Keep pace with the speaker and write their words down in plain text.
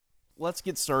let's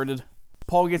get started.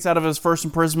 Paul gets out of his first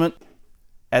imprisonment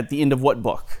at the end of what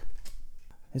book?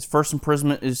 His first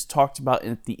imprisonment is talked about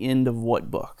at the end of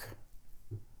what book?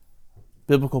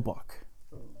 Biblical book.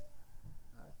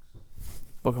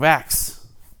 Book of Acts.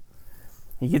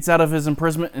 He gets out of his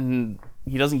imprisonment, and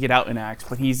he doesn't get out in Acts,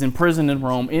 but he's imprisoned in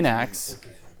Rome in Acts.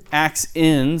 Acts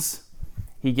ends.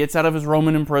 He gets out of his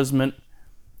Roman imprisonment.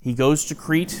 He goes to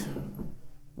Crete,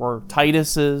 where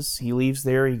Titus is. He leaves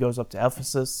there. He goes up to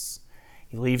Ephesus.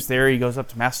 He leaves there. He goes up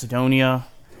to Macedonia.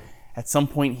 At some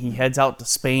point, he heads out to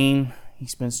Spain. He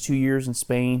spends 2 years in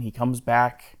Spain. He comes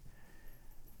back.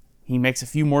 He makes a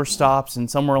few more stops, and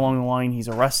somewhere along the line, he's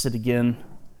arrested again.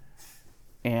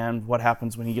 And what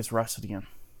happens when he gets arrested again?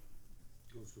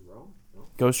 Goes to Rome? No.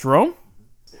 Goes to Rome?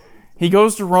 He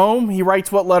goes to Rome. He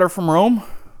writes what letter from Rome?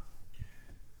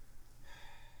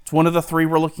 It's one of the three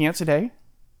we're looking at today.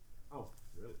 Oh,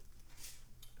 really?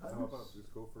 How about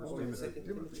just go first?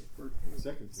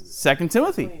 Second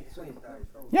Timothy.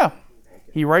 Yeah.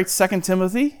 He writes 2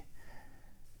 Timothy,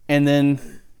 and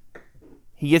then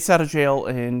he gets out of jail,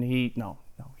 and he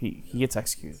gets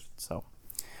executed.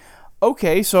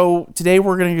 Okay, so today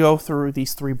we're going to go through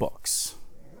these three books.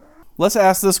 Let's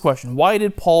ask this question. Why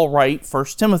did Paul write 1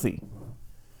 Timothy?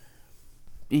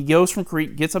 He goes from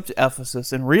Crete, gets up to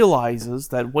Ephesus, and realizes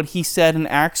that what he said in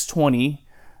Acts 20,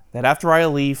 that after I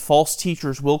leave, false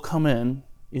teachers will come in,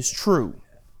 is true.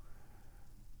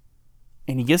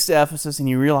 And he gets to Ephesus, and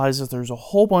he realizes there's a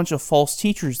whole bunch of false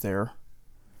teachers there,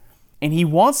 and he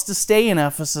wants to stay in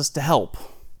Ephesus to help.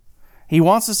 He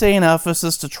wants to stay in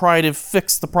Ephesus to try to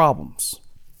fix the problems.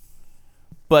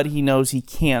 But he knows he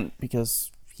can't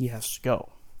because he has to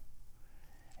go.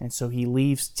 And so he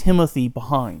leaves Timothy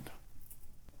behind.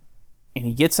 And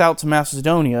he gets out to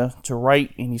Macedonia to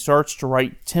write, and he starts to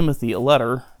write Timothy a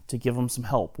letter to give him some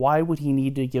help. Why would he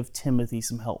need to give Timothy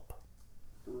some help?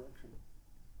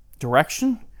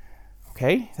 Direction?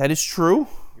 Okay, that is true.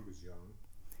 He was young.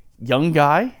 Young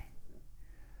guy.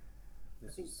 I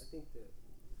think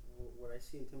that what I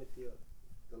see in Timothy,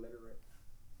 the letter,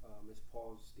 is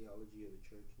Paul's theology of the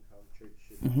church and how the church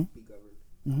should be governed.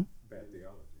 Mm-hmm. Bad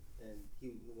theology. And he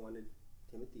wanted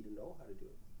Timothy to know how to do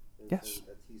it. And Yes. so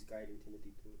that he's guiding Timothy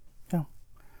through it. Yeah.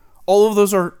 All of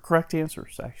those are correct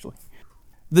answers, actually.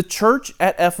 The church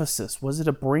at Ephesus, was it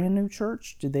a brand new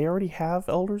church? Did they already have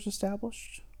elders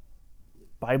established?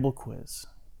 Bible quiz.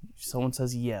 Someone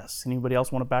says yes. Anybody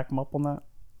else want to back him up on that?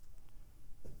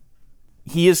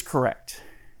 He is correct.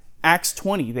 Acts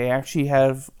 20, they actually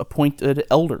have appointed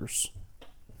elders.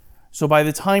 So by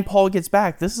the time Paul gets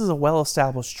back, this is a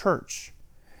well-established church.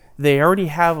 They already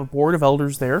have a board of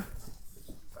elders there.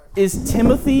 Is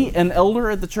Timothy an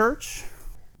elder at the church?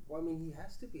 Well, I mean, he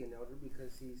has to be an elder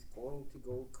because he's going to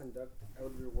go conduct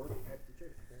elder work at the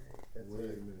church. Wait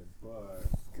a minute, but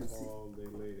Paul, they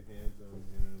laid hands on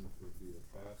him to be a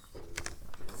pastor.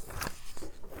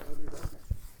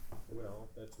 Well,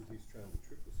 that's what he's trying to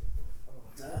trick us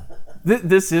up on.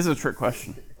 This is a trick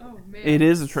question. Oh, man. It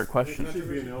is a trick question. You should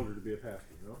be an elder to be a pastor,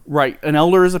 no? Right. An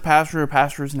elder is a pastor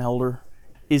is an elder.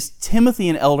 Is Timothy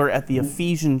an elder at the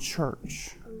Ephesian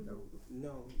church?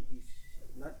 No, he's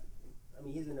not. I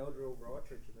mean, he's an elder over all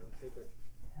churches, I would say, but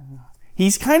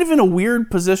He's kind of in a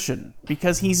weird position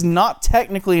because he's not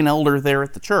technically an elder there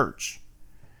at the church.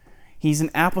 He's an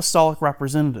apostolic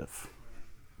representative.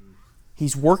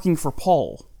 He's working for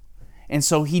Paul. And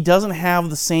so he doesn't have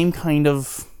the same kind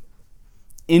of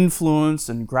influence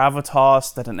and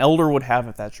gravitas that an elder would have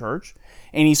at that church.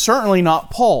 And he's certainly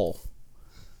not Paul.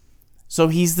 So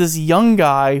he's this young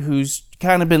guy who's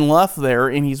kind of been left there,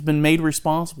 and he's been made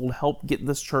responsible to help get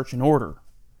this church in order.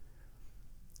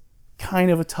 Kind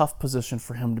of a tough position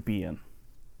for him to be in.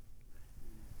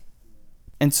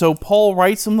 And so Paul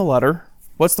writes him the letter.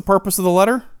 What's the purpose of the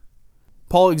letter?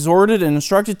 Paul exhorted and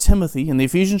instructed Timothy in the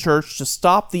Ephesian church to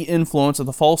stop the influence of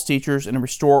the false teachers and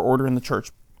restore order in the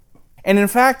church. And in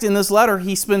fact, in this letter,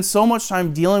 he spends so much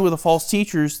time dealing with the false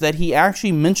teachers that he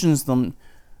actually mentions them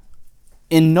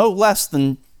in no less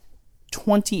than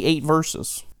 28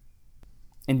 verses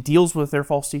and deals with their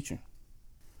false teaching.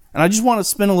 And I just want to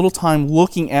spend a little time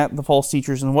looking at the false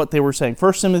teachers and what they were saying.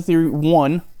 1 Timothy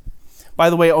 1. By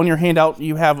the way, on your handout,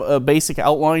 you have a basic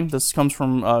outline. This comes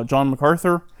from John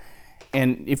MacArthur.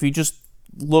 And if you just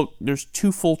look, there's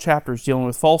 2 full chapters dealing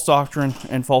with false doctrine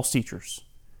and false teachers.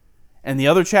 And the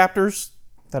other chapters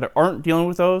that aren't dealing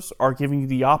with those are giving you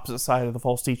the opposite side of the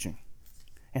false teaching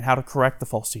and how to correct the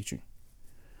false teaching.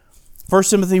 1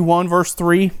 Timothy 1, verse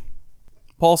 3,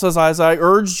 Paul says, "As I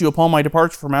urged you upon my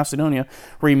departure from Macedonia,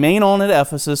 remain on at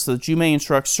Ephesus so that you may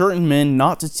instruct certain men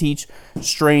not to teach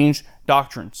strange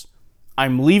doctrines."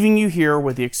 I'm leaving you here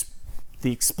with the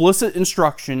the explicit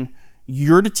instruction,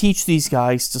 you're to teach these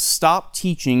guys to stop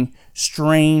teaching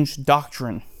strange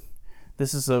doctrine.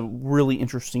 This is a really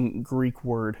interesting Greek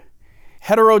word.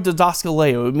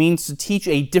 Heterodidaskaleo, it means to teach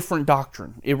a different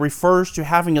doctrine. It refers to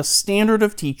having a standard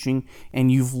of teaching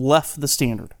and you've left the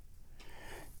standard.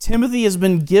 Timothy has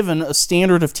been given a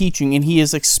standard of teaching and he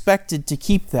is expected to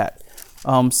keep that.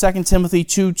 2 Timothy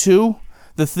 2:2,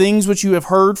 the things which you have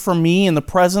heard from me in the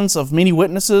presence of many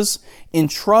witnesses,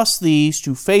 entrust these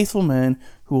to faithful men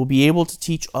who will be able to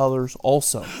teach others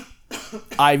also.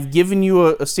 I've given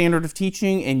you a standard of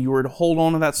teaching and you are to hold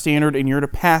on to that standard and you're to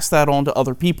pass that on to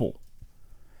other people.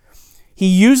 He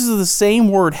uses the same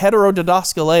word,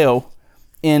 heterodidaskaleo,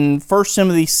 in 1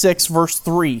 Timothy 6, verse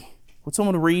 3. Would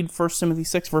someone read 1 Timothy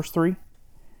 6, verse 3?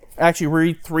 Actually,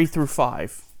 read 3 through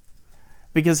 5.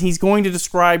 Because he's going to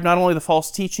describe not only the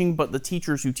false teaching, but the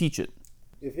teachers who teach it.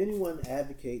 If anyone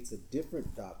advocates a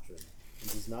different doctrine and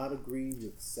does not agree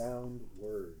with sound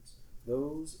words,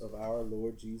 those of our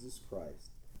Lord Jesus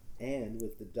Christ, and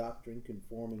with the doctrine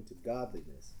conforming to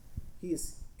godliness, he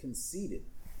is conceited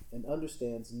and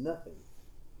understands nothing,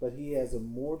 but he has a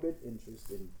morbid interest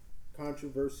in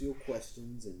controversial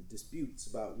questions and disputes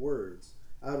about words,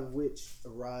 out of which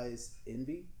arise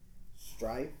envy,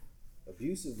 strife,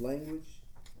 abusive language,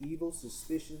 evil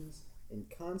suspicions, and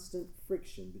constant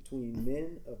friction between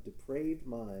men of depraved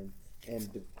mind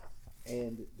and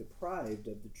deprived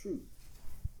of the truth,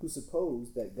 who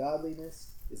suppose that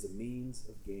godliness is a means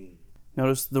of gain.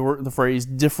 Notice the phrase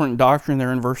different doctrine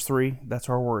there in verse 3. That's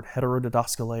our word,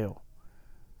 heterodidaskaleo.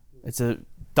 It's a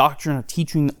doctrine, a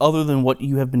teaching other than what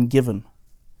you have been given.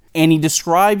 And he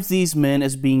describes these men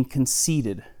as being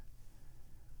conceited.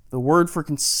 The word for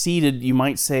conceited, you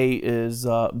might say, is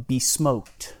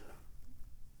besmoked.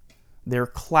 They're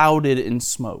clouded in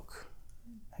smoke.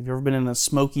 Have you ever been in a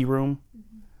smoky room?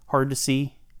 Hard to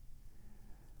see?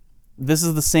 This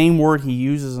is the same word he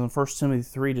uses in 1 Timothy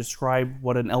 3 to describe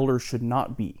what an elder should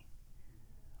not be.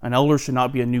 An elder should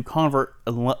not be a new convert,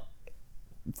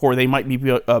 for they might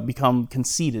become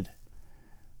conceited.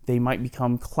 They might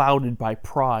become clouded by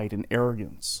pride and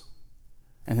arrogance.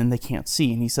 And then they can't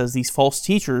see. And he says these false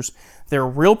teachers, their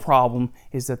real problem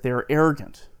is that they're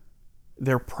arrogant.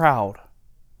 They're proud.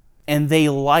 And they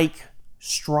like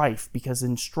strife, because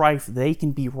in strife they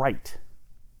can be right.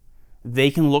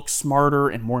 They can look smarter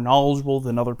and more knowledgeable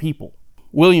than other people.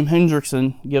 William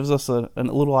Hendrickson gives us a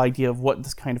little idea of what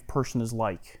this kind of person is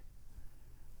like.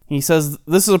 He says,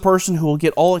 this is a person who will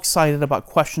get all excited about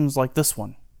questions like this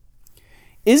one.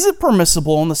 Is it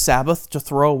permissible on the Sabbath to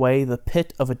throw away the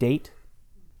pit of a date?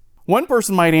 One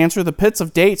person might answer, the pits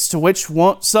of dates to which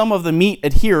some of the meat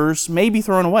adheres may be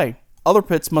thrown away. Other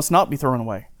pits must not be thrown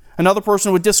away. Another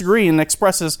person would disagree and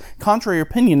express his contrary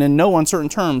opinion in no uncertain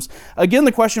terms. Again,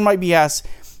 the question might be asked,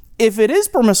 if it is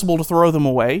permissible to throw them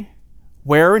away,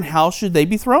 where and how should they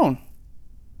be thrown?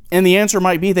 And the answer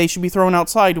might be they should be thrown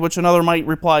outside, to which another might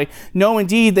reply, no,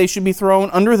 indeed, they should be thrown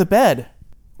under the bed.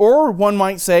 Or one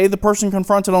might say the person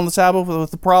confronted on the Sabbath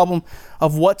with the problem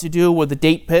of what to do with the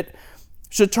date pit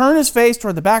should turn his face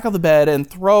toward the back of the bed and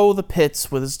throw the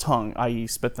pits with his tongue, i.e.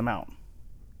 spit them out.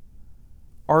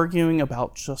 Arguing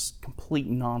about just complete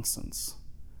nonsense.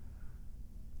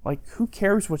 Like, who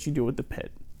cares what you do with the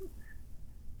pit?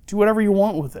 Do whatever you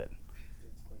want with it.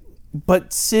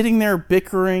 But sitting there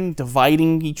bickering,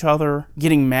 dividing each other,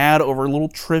 getting mad over little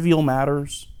trivial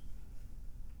matters,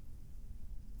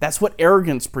 that's what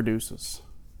arrogance produces.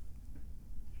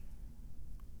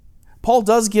 Paul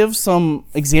does give some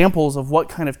examples of what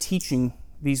kind of teaching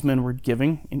these men were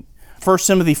giving. In 1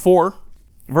 Timothy 4,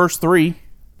 verse 3,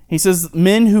 he says,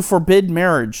 men who forbid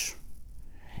marriage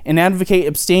and advocate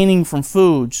abstaining from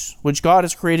foods which God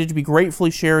has created to be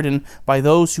gratefully shared in by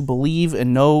those who believe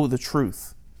and know the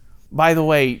truth. By the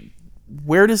way,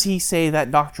 where does he say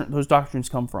that those doctrines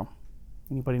come from?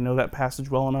 Anybody know that passage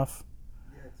well enough?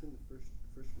 Yeah, it's in the first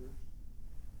verse.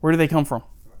 Where do they come from?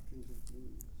 Doctrines of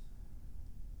demons.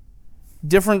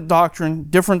 Different doctrine,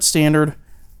 different standard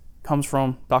comes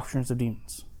from doctrines of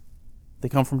demons. They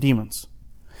come from demons.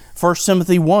 1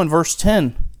 Timothy 1, verse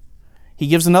 10. He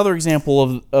gives another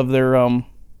example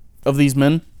of these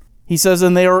men. He says,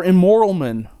 and they are immoral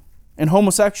men, and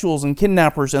homosexuals, and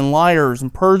kidnappers, and liars,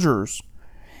 and perjurers,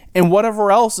 and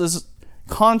whatever else is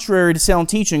contrary to sound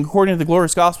teaching, according to the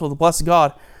glorious gospel of the blessed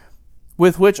God,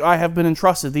 with which I have been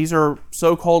entrusted. These are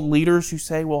so-called leaders who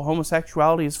say, well,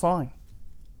 homosexuality is fine.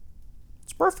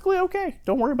 It's perfectly okay.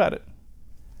 Don't worry about it.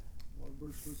 What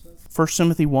verse was that? 1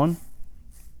 Timothy 1,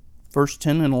 verse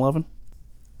 10 and 11.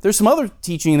 There's some other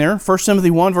teaching there. 1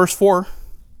 Timothy 1, verse 4.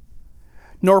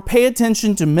 nor pay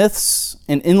attention to myths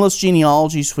and endless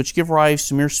genealogies which give rise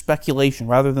to mere speculation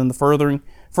rather than the furthering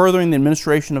the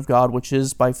administration of God, which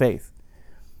is by faith.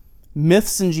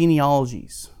 Myths and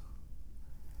genealogies.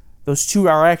 Those two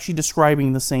are actually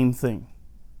describing the same thing.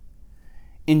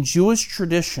 In Jewish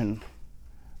tradition,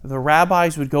 the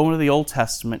rabbis would go into the Old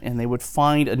Testament and they would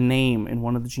find a name in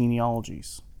one of the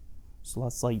genealogies. So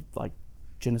that's like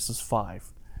Genesis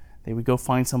 5. They would go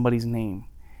find somebody's name.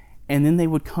 And then they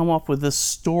would come up with this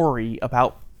story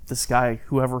about this guy,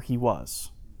 whoever he was.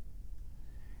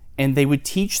 And they would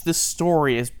teach this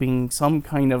story as being some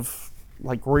kind of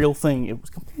like real thing. It was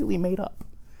completely made up.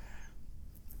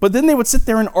 But then they would sit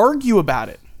there and argue about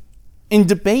it and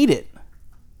debate it.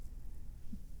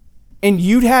 And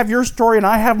you'd have your story and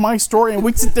I have my story, and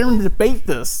we'd sit there and debate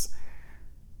this.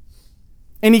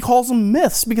 And he calls them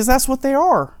myths because that's what they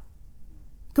are.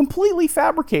 Completely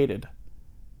fabricated.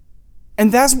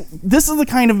 And this is the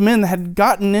kind of men that had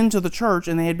gotten into the church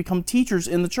and they had become teachers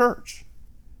in the church.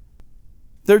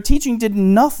 Their teaching did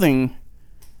nothing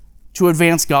to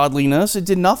advance godliness. It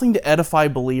did nothing to edify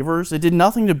believers. It did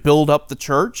nothing to build up the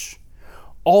church.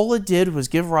 All it did was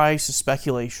give rise to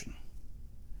speculation.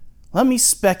 Let me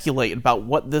speculate about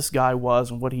what this guy was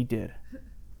and what he did.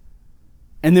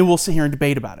 And then we'll sit here and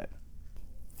debate about it.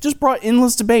 Just brought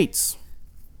endless debates.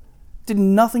 Did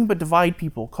nothing but divide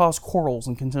people, cause quarrels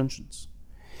and contentions.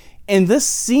 And this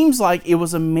seems like it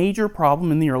was a major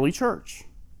problem in the early church.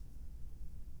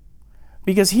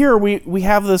 Because here we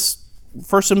have this,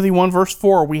 1 Timothy 1 verse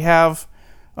 4, we have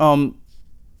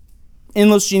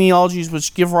endless genealogies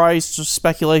which give rise to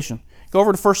speculation. Go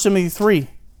over to 1 Timothy 3,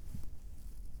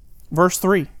 verse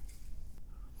 3.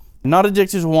 Not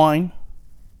addicted to wine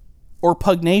or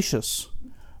pugnacious,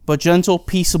 but gentle,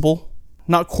 peaceable,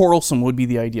 not quarrelsome would be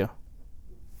the idea.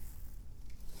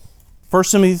 1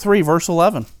 Timothy 3, verse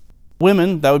 11.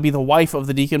 Women, that would be the wife of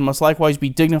the deacon, must likewise be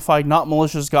dignified, not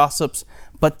malicious gossips,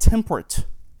 but temperate.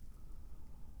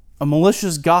 A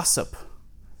malicious gossip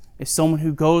is someone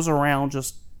who goes around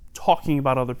just talking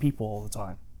about other people all the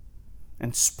time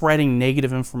and spreading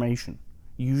negative information.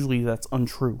 Usually that's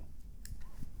untrue.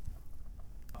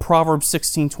 Proverbs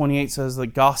 16:28 says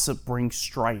that gossip brings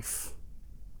strife.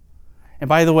 And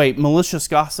by the way, malicious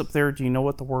gossip there, do you know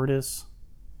what the word is?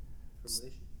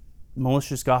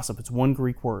 Malicious gossip. It's one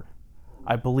Greek word.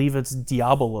 I believe it's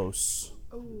diabolos.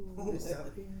 Oh,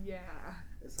 yeah.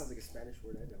 That sounds like a Spanish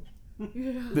word, I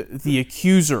know. The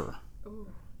accuser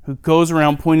who goes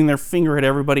around pointing their finger at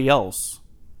everybody else.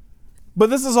 But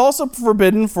this is also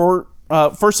forbidden for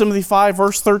 1 Timothy 5,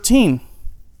 verse 13.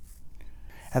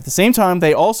 At the same time,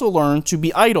 they also learn to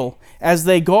be idle as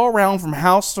they go around from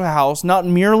house to house, not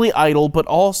merely idle, but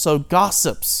also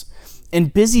gossips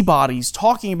and busybodies,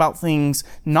 talking about things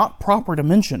not proper to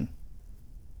mention.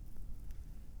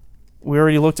 We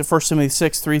already looked at 1 Timothy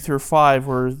 6, 3 through 5,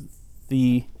 where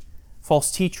the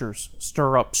false teachers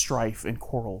stir up strife and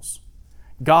quarrels.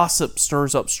 Gossip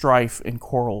stirs up strife and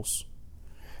quarrels.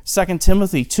 2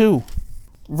 Timothy 2,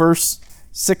 verse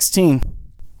 16.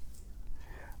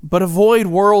 But avoid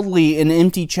worldly and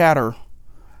empty chatter,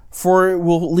 for it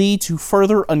will lead to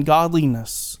further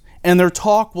ungodliness, and their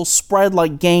talk will spread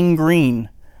like gangrene.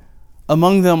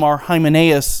 Among them are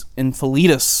Hymenaeus and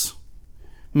Philetus,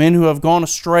 men who have gone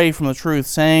astray from the truth,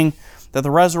 saying that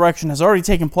the resurrection has already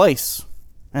taken place,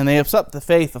 and they upset the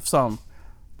faith of some.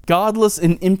 Godless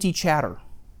and empty chatter,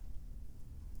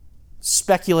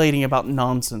 speculating about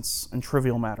nonsense and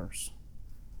trivial matters.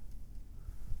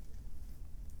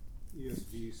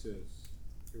 ESV says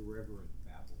irreverent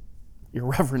babble.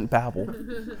 Irreverent babble.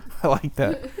 I like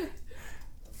that.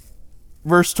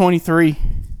 Verse 23.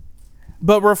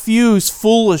 But refuse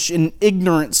foolish and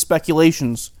ignorant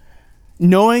speculations,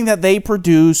 knowing that they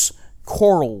produce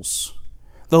quarrels.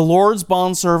 The Lord's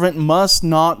bondservant must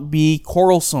not be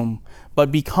quarrelsome,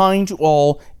 but be kind to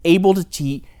all, able to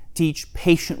teach,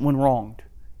 patient when wronged.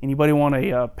 Anybody want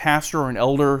a pastor or an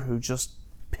elder who just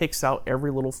picks out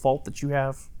every little fault that you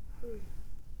have?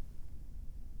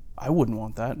 I wouldn't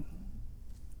want that.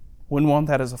 Wouldn't want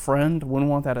that as a friend.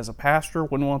 Wouldn't want that as a pastor.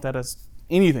 Wouldn't want that as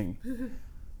anything.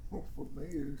 Well, for me,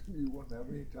 you wouldn't have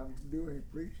any time to do any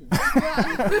preaching.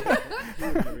 You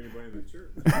wouldn't have anybody in the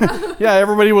church. Yeah,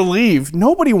 everybody will leave.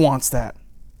 Nobody wants that.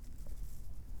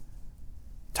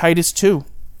 Titus 2,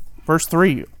 verse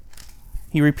 3.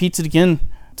 He repeats it again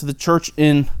to the church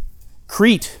in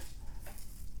Crete.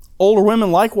 Older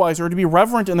women likewise are to be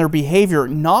reverent in their behavior,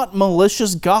 not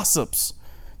malicious gossips,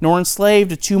 nor enslaved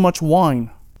to too much wine.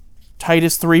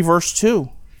 Titus 3, verse 2.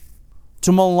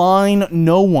 To malign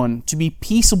no one, to be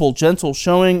peaceable, gentle,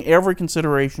 showing every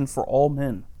consideration for all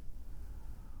men.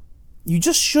 You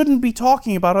just shouldn't be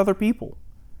talking about other people.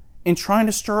 and trying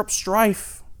to stir up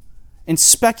strife and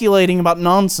speculating about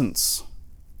nonsense.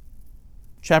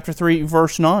 Chapter 3,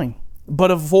 verse 9.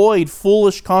 But avoid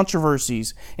foolish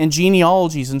controversies and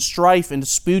genealogies and strife and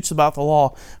disputes about the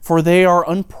law, for they are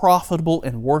unprofitable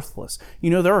and worthless.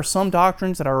 You know, there are some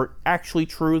doctrines that are actually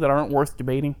true that aren't worth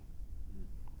debating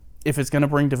if it's going to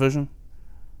bring division.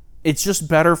 It's just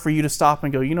better for you to stop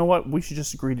and go, you know what, we should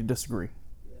just agree to disagree.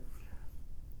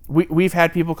 We've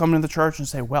had people come into the church and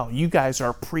say, well, you guys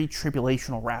are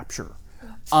pre-tribulational rapture.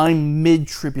 I'm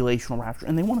mid-tribulational rapture.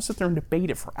 And they want to sit there and debate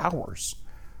it for hours.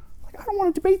 Like, I don't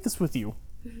want to debate this with you.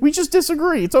 We just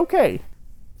disagree. It's okay.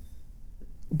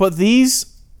 But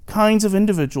these kinds of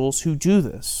individuals who do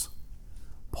this,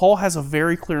 Paul has a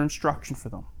very clear instruction for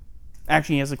them.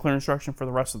 Actually, he has a clear instruction for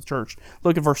the rest of the church.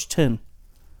 Look at verse 10.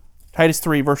 Titus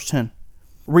 3, verse 10.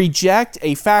 Reject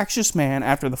a factious man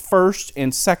after the first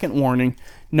and second warning,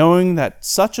 knowing that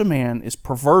such a man is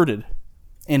perverted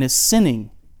and is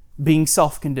sinning, being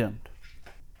self-condemned.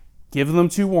 Give them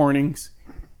 2 warnings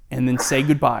and then say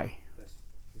goodbye.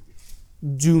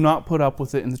 Do not put up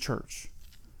with it in the church.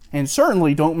 And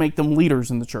certainly don't make them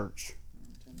leaders in the church.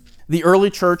 The early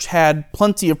church had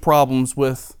plenty of problems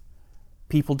with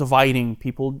people dividing,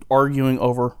 people arguing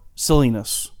over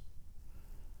silliness.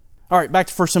 All right, back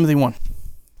to 1 Timothy 1.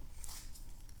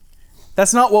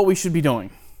 That's not what we should be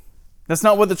doing. That's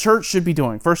not what the church should be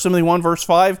doing. 1 Timothy 1, verse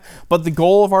 5, but the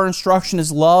goal of our instruction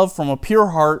is love from a pure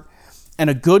heart and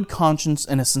a good conscience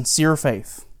and a sincere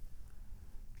faith.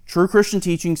 True Christian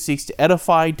teaching seeks to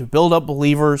edify, to build up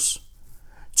believers,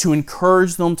 to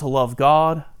encourage them to love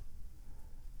God,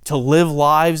 to live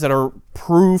lives that are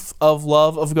proof of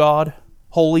love of God,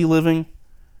 holy living.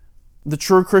 The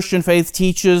true Christian faith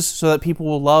teaches so that people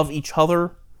will love each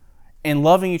other. And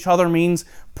loving each other means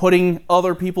putting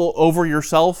other people over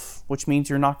yourself, which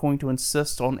means you're not going to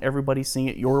insist on everybody seeing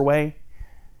it your way.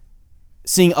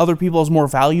 Seeing other people as more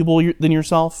valuable than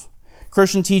yourself.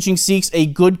 Christian teaching seeks a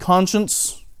good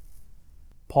conscience.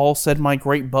 Paul said, my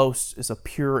great boast is a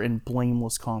pure and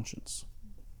blameless conscience.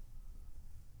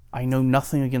 I know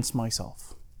nothing against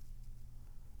myself.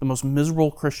 The most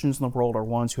miserable Christians in the world are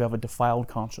ones who have a defiled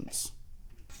conscience.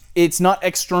 It's not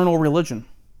external religion.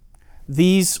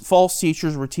 These false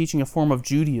teachers were teaching a form of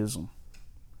Judaism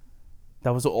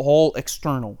that was all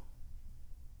external.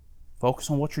 Focus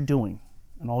on what you're doing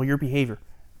and all your behavior.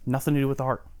 Nothing to do with the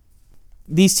heart.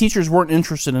 These teachers weren't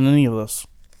interested in any of this.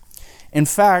 In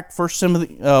fact, 1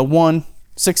 Timothy 1,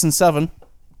 6 and 7,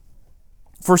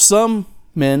 for some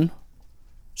men,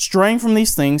 straying from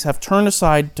these things, have turned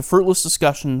aside to fruitless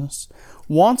discussions,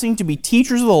 wanting to be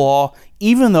teachers of the law,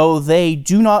 even though they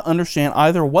do not understand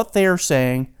either what they are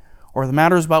saying or the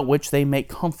matters about which they make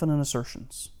confident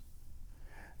assertions.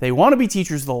 They want to be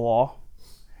teachers of the law.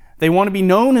 They want to be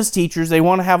known as teachers. They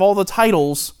want to have all the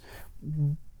titles,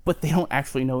 but they don't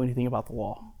actually know anything about the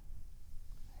law.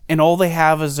 And all they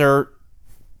have is their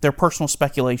personal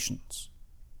speculations.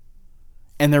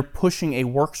 And they're pushing a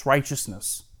works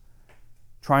righteousness,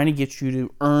 trying to get you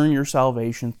to earn your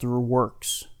salvation through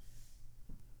works.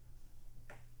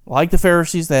 Like the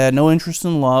Pharisees, they had no interest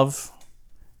in love.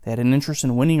 They had an interest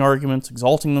in winning arguments,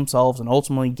 exalting themselves, and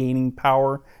ultimately gaining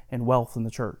power and wealth in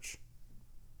the church.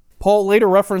 Paul later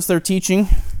referenced their teaching,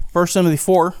 1 Timothy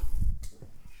 4,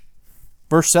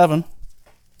 verse 7,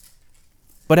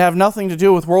 but have nothing to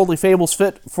do with worldly fables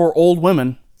fit for old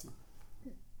women.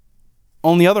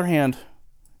 On the other hand,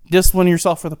 discipline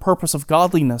yourself for the purpose of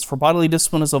godliness, for bodily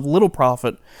discipline is of little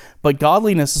profit, but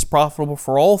godliness is profitable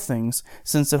for all things,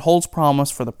 since it holds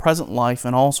promise for the present life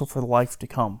and also for the life to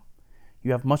come.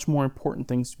 You have much more important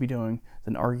things to be doing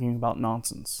than arguing about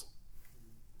nonsense.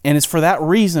 And it's for that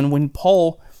reason when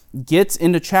Paul gets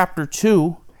into chapter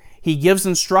 2, he gives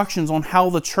instructions on how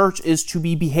the church is to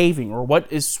be behaving or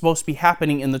what is supposed to be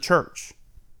happening in the church.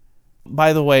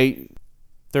 By the way,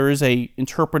 there is a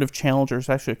interpretive challenge. There's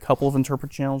actually a couple of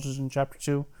interpretive challenges in chapter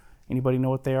 2. Anybody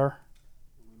know what they are?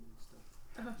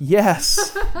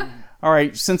 Yes. All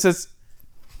right,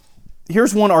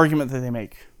 here's one argument that they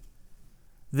make.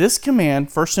 This command,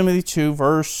 1 Timothy 2,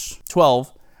 verse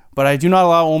 12, but I do not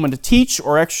allow a woman to teach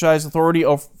or exercise authority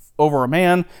over a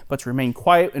man, but to remain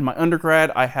quiet. In my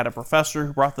undergrad, I had a professor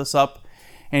who brought this up,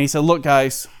 and he said, look,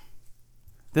 guys,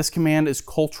 this command is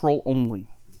cultural only.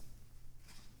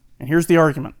 And here's the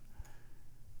argument.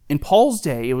 In Paul's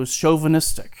day, it was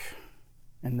chauvinistic,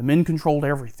 and the men controlled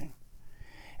everything.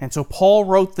 And so Paul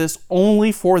wrote this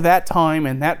only for that time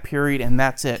and that period, and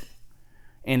that's it.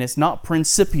 And it's not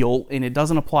principial, and it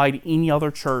doesn't apply to any other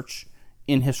church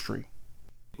in history.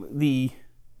 The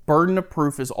burden of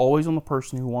proof is always on the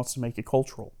person who wants to make it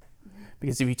cultural.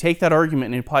 Because if you take that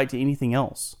argument and apply it to anything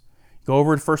else, Go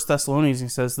over to 1 Thessalonians and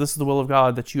he says, this is the will of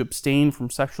God, that you abstain from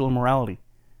sexual immorality.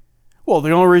 Well,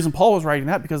 the only reason Paul was writing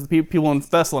that because the people in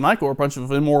Thessalonica were a bunch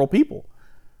of immoral people.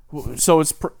 So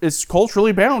it's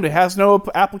culturally bound. It has no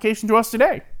application to us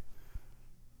today.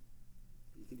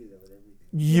 You can do that with everything.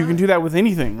 You can do that with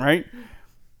anything, right?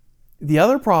 The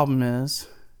other problem is,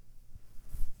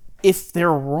 if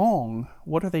they're wrong,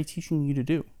 what are they teaching you to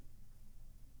do?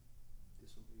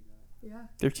 Yeah.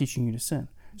 They're teaching you to sin.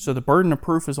 So the burden of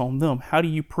proof is on them. How do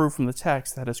you prove from the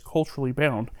text that is culturally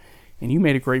bound? And you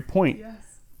made a great point.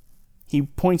 Yes. He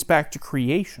points back to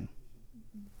creation.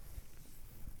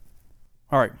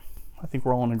 All right. I think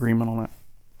we're all in agreement on that.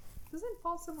 Doesn't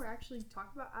Paul somewhere actually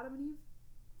talk about Adam and Eve?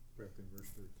 Back in verse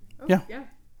 13. Oh, Yeah. Yeah.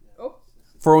 Oh.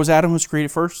 For it was Adam who was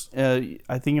created first.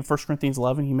 I think in 1 Corinthians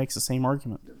 11, he makes the same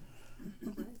argument.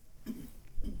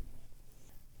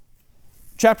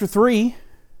 Chapter 3,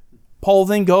 Paul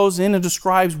then goes in and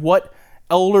describes what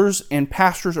elders and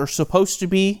pastors are supposed to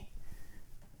be.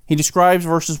 He describes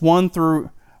verses 1 through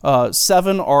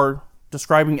 7 are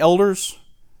describing elders.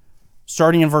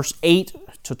 Starting in verse 8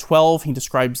 to 12, he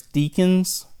describes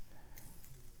deacons.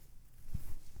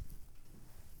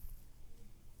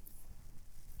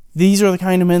 These are the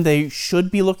kind of men they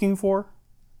should be looking for,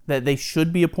 that they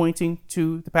should be appointing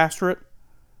to the pastorate,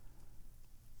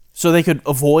 so they could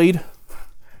avoid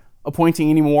appointing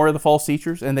any more of the false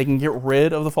teachers, and they can get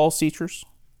rid of the false teachers.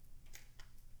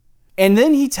 And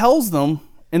then he tells them,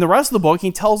 in the rest of the book,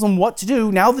 he tells them what to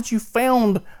do. Now that you've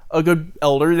found a good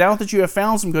elder, now that you have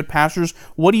found some good pastors,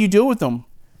 what do you do with them?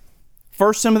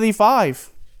 1 Timothy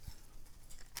 5.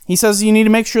 He says you need to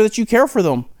make sure that you care for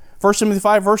them. 1 Timothy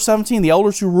 5, verse 17, the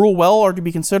elders who rule well are to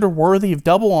be considered worthy of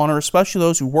double honor, especially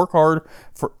those who work hard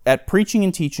at preaching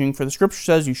and teaching. For the scripture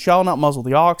says, you shall not muzzle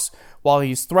the ox while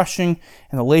he is threshing,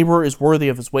 and the laborer is worthy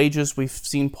of his wages. We've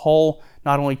seen Paul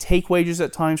not only take wages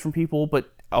at times from people,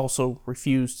 but also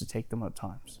refuse to take them at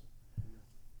times.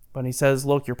 But he says,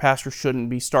 look, your pastor shouldn't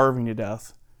be starving to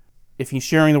death. If he's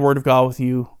sharing the word of God with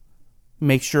you,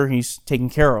 make sure he's taken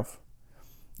care of.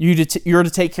 You're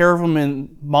to take care of them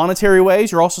in monetary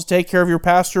ways. You're also to take care of your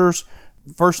pastors.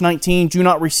 Verse 19, do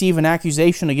not receive an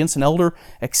accusation against an elder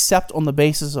except on the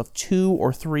basis of 2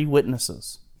 or 3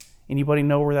 witnesses. Anybody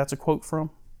know where that's a quote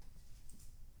from?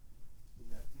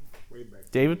 Way back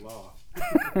to David? the law. Oh,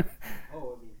 I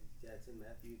mean, yeah, it's in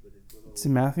Matthew, but It's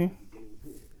in Matthew.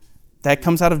 That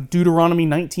comes out of Deuteronomy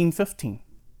 19:15.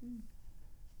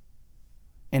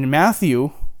 And in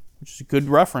Matthew, which is a good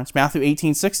reference, Matthew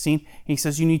 18:16, he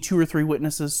says you need 2 or 3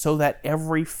 witnesses so that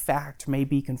every fact may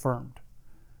be confirmed.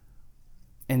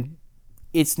 And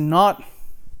it's not,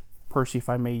 Percy, if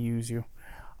I may use you,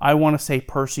 I want to say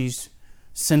Percy's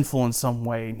sinful in some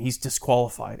way and he's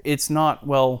disqualified. It's not,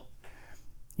 well,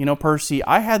 you know, Percy,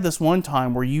 I had this one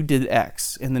time where you did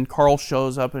X, and then Carl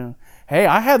shows up and, hey,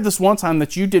 I had this one time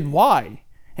that you did Y,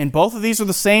 and both of these are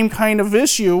the same kind of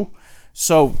issue.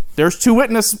 So there's 2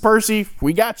 witnesses, Percy.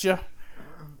 We got you.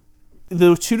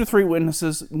 The 2 to 3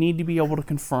 witnesses need to be able to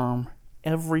confirm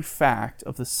every fact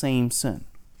of the same sin.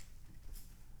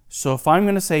 So if I'm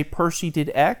going to say Percy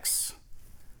did X,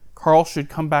 Carl should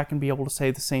come back and be able to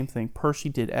say the same thing. Percy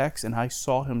did X, and I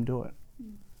saw him do it.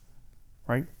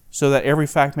 Right? So that every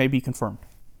fact may be confirmed.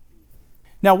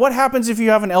 Now, what happens if you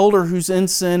have an elder who's in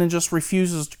sin and just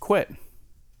refuses to quit?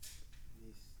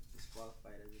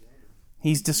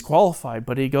 He's disqualified,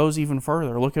 but he goes even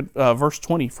further. Look at verse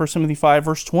 20, 1 Timothy 5,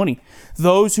 verse 20.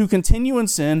 Those who continue in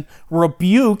sin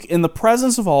rebuke in the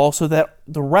presence of all, so that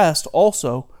the rest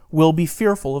also will be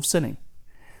fearful of sinning.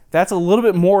 That's a little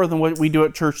bit more than what we do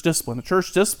at church discipline. At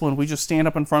church discipline, we just stand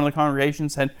up in front of the congregation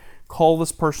and say, call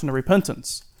this person to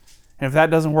repentance. And if that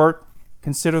doesn't work,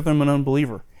 consider them an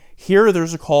unbeliever. Here,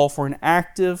 there's a call for an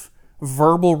active,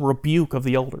 verbal rebuke of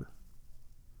the elder.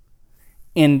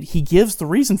 And he gives the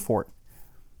reason for it,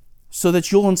 so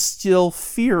that you'll instill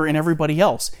fear in everybody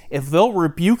else. If they'll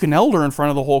rebuke an elder in front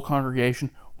of the whole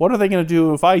congregation, what are they going to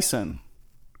do if I sin?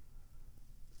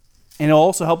 And it'll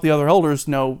also help the other elders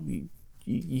know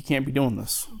you can't be doing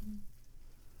this.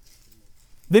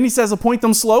 Then he says, appoint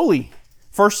them slowly.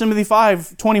 1 Timothy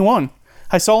 5:21.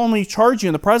 I solemnly charge you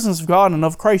in the presence of God and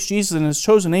of Christ Jesus and his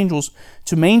chosen angels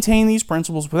to maintain these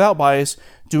principles without bias,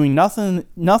 doing nothing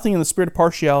in the spirit of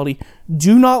partiality.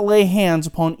 Do not lay hands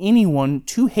upon anyone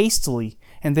too hastily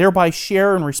and thereby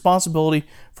share in responsibility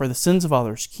for the sins of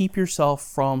others. Keep yourself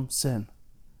from sin.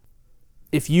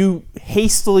 If you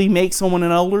hastily make someone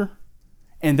an elder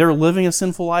and they're living a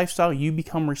sinful lifestyle, you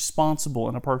become responsible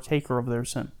and a partaker of their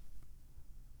sin.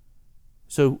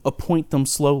 So appoint them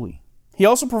slowly. He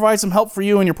also provides some help for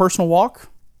you in your personal walk.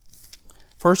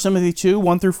 1 Timothy 2,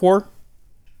 1 through 4.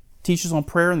 teaches on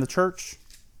prayer in the church.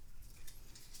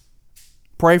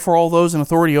 Pray for all those in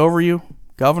authority over you,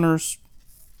 governors,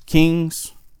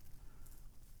 kings.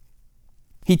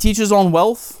 He teaches on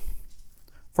wealth.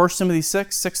 1 Timothy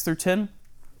 6 through 10.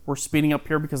 We're speeding up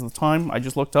here because of the time. I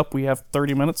just looked up. We have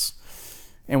 30 minutes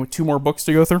and with 2 more books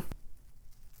to go through.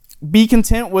 Be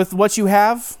content with what you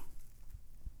have.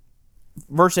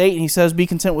 Verse 8, he says, be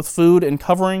content with food and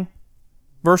covering.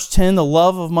 Verse 10, the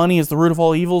love of money is the root of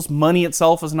all evils. Money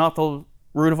itself is not the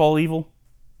root of all evil.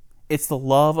 It's the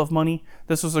love of money.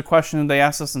 This was a question they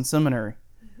asked us in seminary.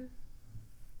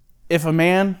 If a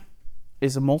man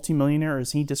is a multimillionaire,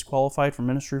 is he disqualified from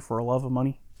ministry for a love of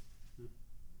money?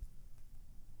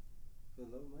 For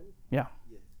love of money? Yeah.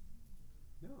 Yes.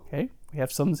 No. Okay. We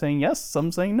have some saying yes,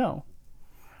 some saying no.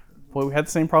 Boy, we had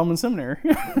the same problem in seminary.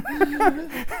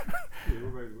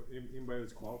 Anybody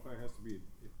that's qualified has to be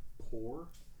poor,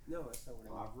 No, that's not what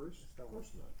I meant. impoverished. Of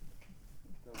course not.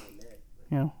 That's not what I meant.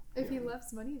 Yeah. If he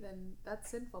loves money, then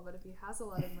that's sinful. But if he has a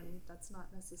lot of money, that's not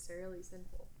necessarily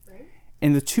sinful, right?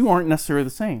 And the two aren't necessarily the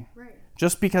same. Right.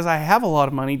 Just because I have a lot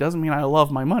of money doesn't mean I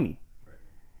love my money.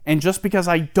 And just because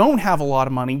I don't have a lot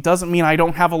of money doesn't mean I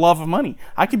don't have a love of money.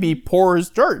 I could be poor as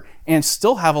dirt and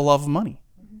still have a love of money.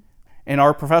 And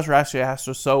our professor actually asked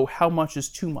us, so how much is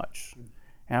too much?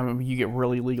 And I mean, you get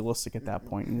really legalistic at that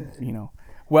point. And,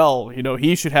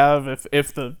 he should have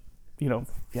if the,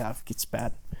 it gets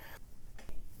bad.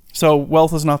 So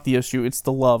wealth is not the issue. It's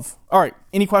the love. All right.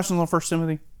 Any questions on 1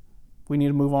 Timothy? We need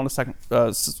to move on to second.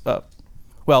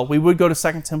 We would go to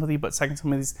 2 Timothy, but 2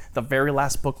 Timothy is the very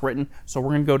last book written. So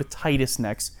we're going to go to Titus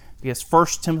next because 1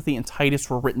 Timothy and Titus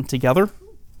were written together.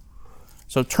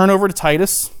 So turn over to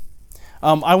Titus.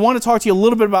 I want to talk to you a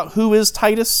little bit about who is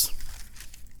Titus.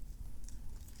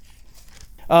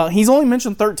 He's only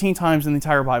mentioned 13 times in the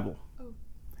entire Bible.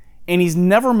 And he's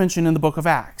never mentioned in the book of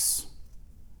Acts,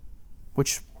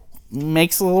 which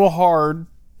makes it a little hard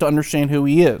to understand who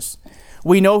he is.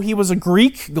 We know he was a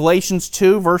Greek. Galatians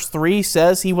 2 verse 3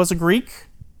 says he was a Greek.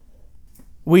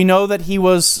 We know that he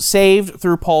was saved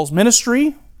through Paul's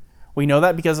ministry. We know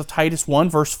that because of Titus 1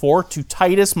 verse 4, to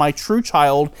Titus, my true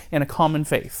child in a common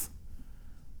faith.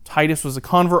 Titus was a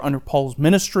convert under Paul's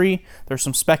ministry. There's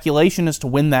some speculation as to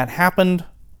when that happened.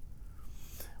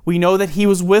 We know that he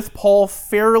was with Paul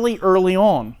fairly early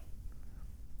on.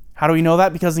 How do we know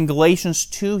that? Because in Galatians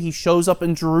 2, he shows up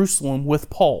in Jerusalem with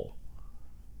Paul.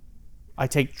 I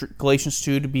take Galatians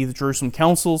 2 to be the Jerusalem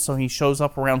Council, so he shows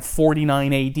up around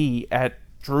 49 AD at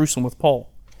Jerusalem with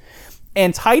Paul.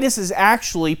 And Titus is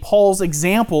actually Paul's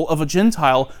example of a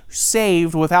Gentile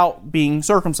saved without being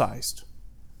circumcised.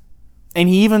 And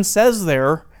he even says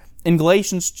there in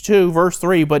Galatians 2 verse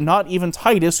 3, but not even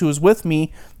Titus, who was with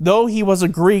me, though he was a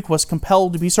Greek, was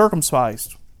compelled to be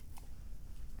circumcised.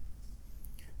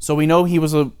 So we know he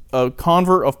was a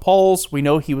convert of Paul's. We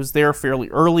know he was there fairly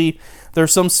early.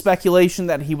 There's some speculation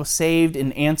that he was saved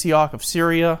in Antioch of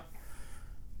Syria.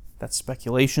 That's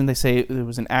speculation. They say it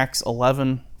was in Acts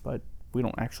 11, but we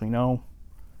don't actually know.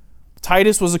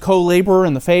 Titus was a co-laborer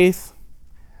in the faith.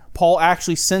 Paul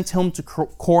actually sent him to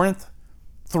Corinth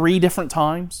 3 different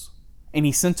times, and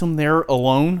he sent him there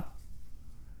alone.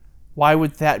 Why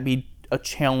would that be a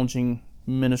challenging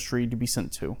ministry to be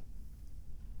sent to?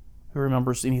 Who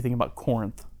remembers anything about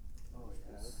Corinth? Oh,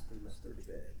 yeah, that's pretty much Pretty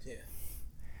bad. Yeah.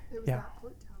 It was Yeah. that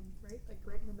port town, right? Like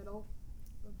right in the middle.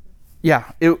 Of the...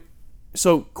 Yeah.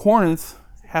 So Corinth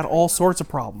had all sorts of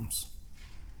problems.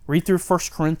 Read through 1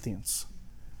 Corinthians.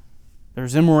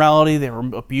 There's immorality. They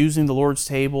were abusing the Lord's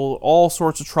table. All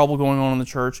sorts of trouble going on in the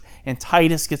church. And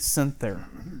Titus gets sent there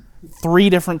 3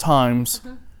 different times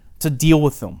to deal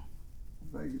with them.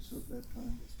 Vegas at that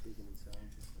time. speaking in sounds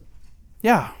and stuff.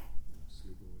 Yeah.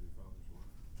 Sleeping with your father's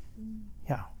wife.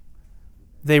 Yeah.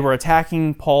 They were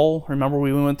attacking Paul. Remember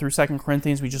we went through 2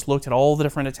 Corinthians. We just looked at all the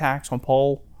different attacks on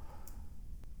Paul.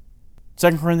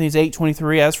 2 Corinthians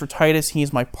 8:23, as for Titus, he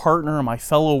is my partner and my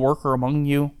fellow worker among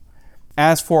you.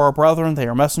 As for our brethren, they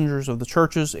are messengers of the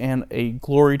churches and a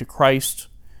glory to Christ.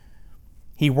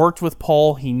 He worked with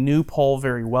Paul. He knew Paul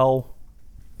very well.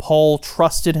 Paul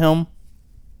trusted him.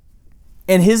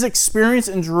 And his experience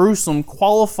in Jerusalem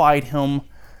qualified him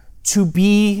to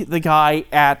be the guy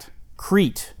at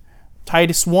Crete.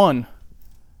 Titus 1,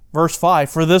 verse 5,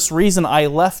 for this reason I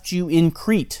left you in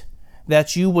Crete,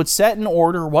 that you would set in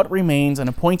order what remains and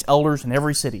appoint elders in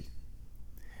every city.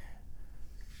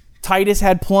 Titus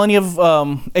had plenty of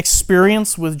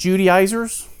experience with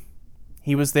Judaizers.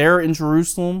 He was there in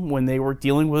Jerusalem when they were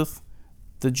dealing with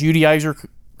the Judaizer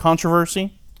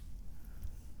controversy.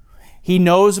 He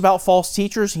knows about false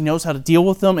teachers. He knows how to deal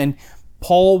with them. And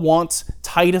Paul wants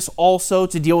Titus also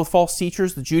to deal with false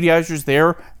teachers. The Judaizers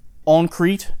there on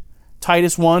Crete.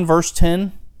 Titus 1, verse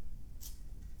 10.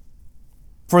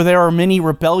 For there are many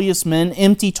rebellious men,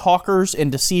 empty talkers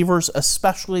and deceivers,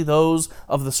 especially those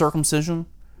of the circumcision.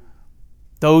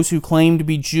 Those who claim to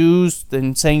be Jews,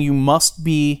 then saying you must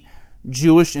be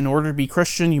Jewish in order to be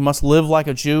Christian, you must live like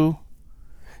a Jew.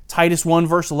 Titus 1,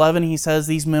 verse 11, he says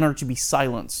these men are to be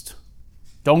silenced.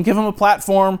 Don't give them a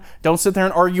platform. Don't sit there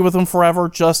and argue with them forever.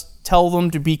 Just tell them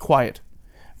to be quiet.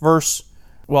 I'm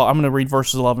going to read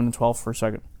verses 11 and 12 for a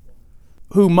second.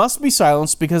 Who must be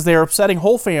silenced because they are upsetting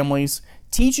whole families,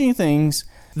 teaching things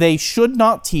they should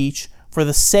not teach for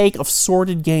the sake of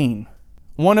sordid gain.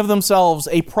 One of themselves,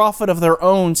 a prophet of their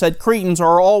own, said Cretans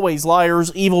are always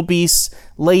liars, evil beasts,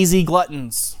 lazy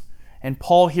gluttons. And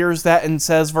Paul hears that and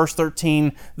says, verse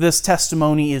 13, this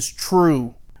testimony is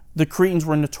true. The Cretans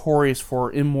were notorious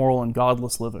for immoral and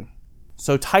godless living.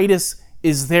 So Titus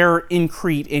is there in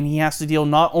Crete, and he has to deal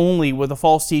not only with the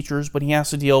false teachers, but he has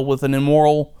to deal with an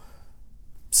immoral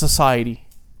society.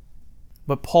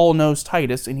 But Paul knows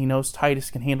Titus, and he knows Titus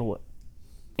can handle it.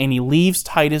 And he leaves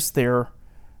Titus there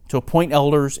to appoint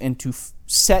elders and to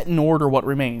set in order what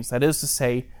remains. That is to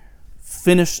say,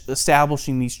 finish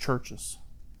establishing these churches.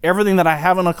 Everything that I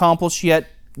haven't accomplished yet,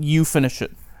 you finish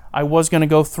it. I was going to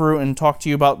go through and talk to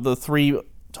you about the 3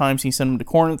 times he sent him to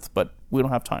Corinth, but we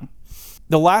don't have time.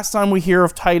 The last time we hear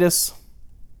of Titus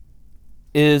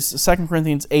is 2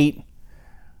 Corinthians 8.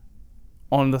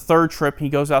 On the 3rd trip, he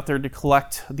goes out there to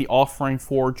collect the offering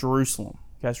for Jerusalem.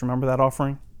 You guys remember that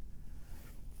offering?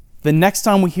 The next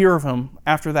time we hear of him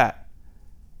after that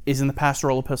is in the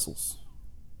pastoral epistles.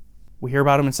 We hear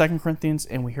about him in 2 Corinthians,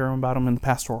 and we hear about him in the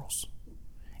pastorals.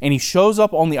 And he shows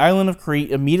up on the island of Crete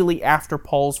immediately after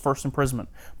Paul's first imprisonment.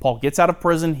 Paul gets out of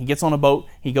prison, he gets on a boat,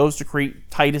 he goes to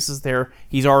Crete, Titus is there,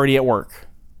 he's already at work.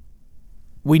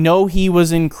 We know he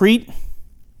was in Crete.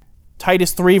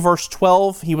 Titus 3, verse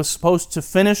 12, he was supposed to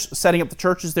finish setting up the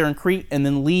churches there in Crete and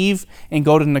then leave and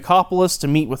go to Nicopolis to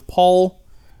meet with Paul.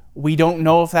 We don't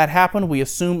know if that happened. We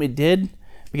assume it did,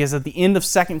 because at the end of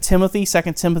 2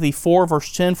 Timothy 4,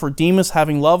 verse 10, for Demas,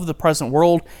 having loved the present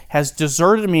world, has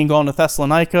deserted me and gone to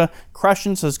Thessalonica.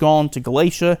 Crescens has gone to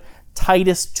Galatia.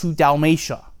 Titus to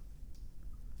Dalmatia.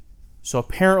 So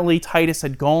apparently Titus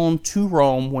had gone to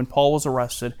Rome when Paul was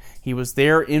arrested. He was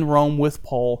there in Rome with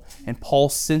Paul, and Paul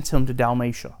sent him to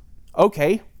Dalmatia.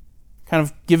 Okay, kind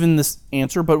of given this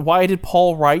answer, but why did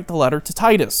Paul write the letter to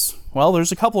Titus? Well,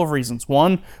 there's a couple of reasons.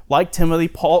 One, like Timothy,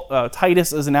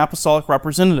 Titus is an apostolic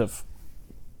representative.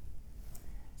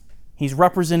 He's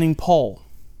representing Paul.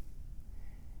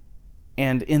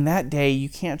 And in that day, you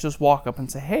can't just walk up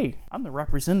and say, hey, I'm the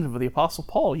representative of the Apostle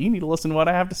Paul. You need to listen to what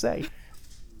I have to say.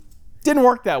 Didn't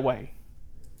work that way.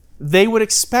 They would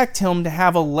expect him to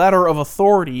have a letter of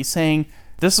authority saying,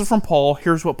 this is from Paul,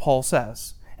 here's what Paul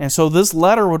says. And so this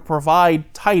letter would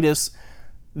provide Titus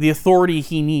the authority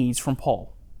he needs from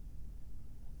Paul.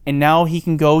 And now he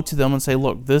can go to them and say,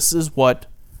 look, this is what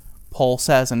Paul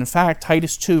says. And in fact,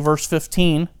 Titus 2, verse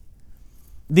 15,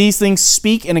 these things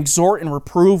speak and exhort and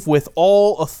reprove with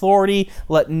all authority.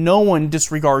 Let no one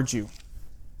disregard you.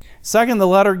 Second, the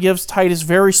letter gives Titus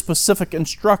very specific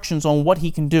instructions on what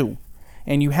he can do.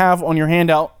 And you have on your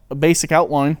handout a basic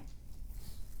outline.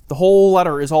 The whole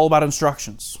letter is all about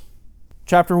instructions.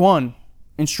 Chapter 1,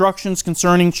 instructions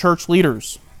concerning church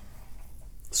leaders.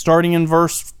 Starting in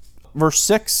verse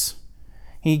 6,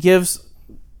 he gives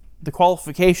the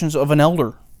qualifications of an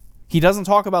elder. He doesn't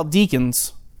talk about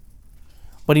deacons,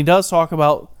 but he does talk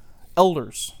about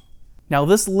elders. Now,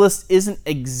 this list isn't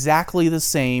exactly the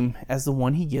same as the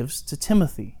one he gives to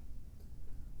Timothy.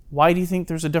 Why do you think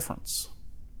there's a difference?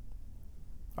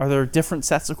 Are there different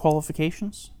sets of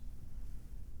qualifications?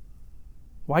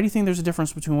 Why do you think there's a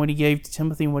difference between what he gave to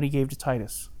Timothy and what he gave to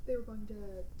Titus? They were going to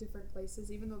different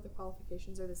places, even though the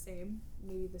qualifications are the same.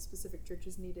 Maybe the specific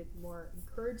churches needed more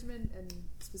encouragement and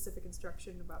specific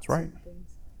instruction about certain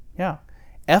things. Yeah.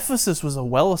 Ephesus was a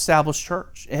well-established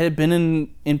church. It had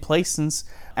been in place since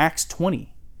Acts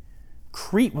 20.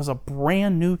 Crete was a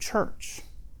brand new church.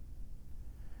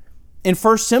 In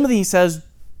 1 Timothy, he says,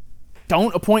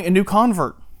 don't appoint a new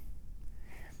convert.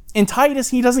 In Titus,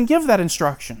 he doesn't give that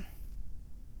instruction.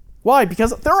 Why?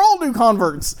 Because they're all new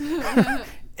converts.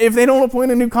 If they don't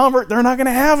appoint a new convert, they're not going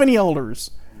to have any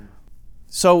elders.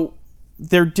 So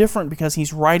they're different because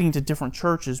he's writing to different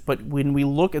churches, but when we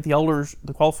look at the elders,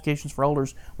 the qualifications for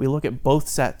elders, we look at both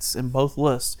sets and both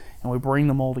lists, and we bring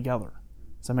them all together.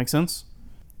 Does that make sense?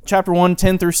 Chapter 1,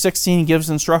 10 through 16 gives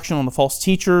instruction on the false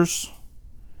teachers.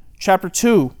 Chapter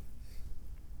 2.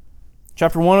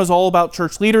 Chapter 1 is all about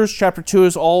church leaders. Chapter 2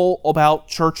 is all about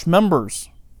church members.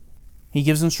 He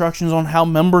gives instructions on how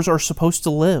members are supposed to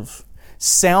live.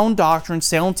 sound doctrine,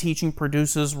 sound teaching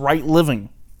produces right living.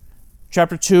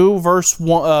 Chapter 2, verse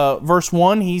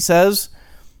 1, he says,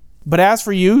 "But as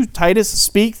for you, Titus,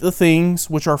 speak the things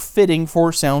which are fitting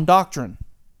for sound doctrine."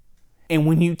 And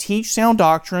when you teach sound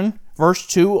doctrine, verse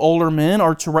 2, older men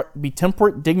are to be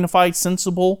temperate, dignified,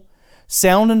 sensible,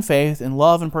 sound in faith, in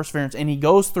love, and perseverance. And he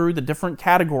goes through the different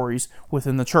categories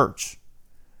within the church.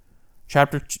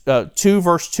 Chapter 2,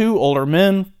 verse 2, older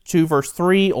men. 2, verse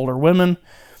 3, older women.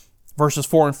 Verses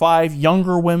 4 and 5,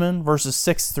 younger women. Verses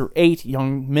 6 through 8,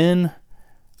 young men.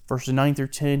 Verses 9 through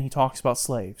 10, he talks about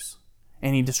slaves.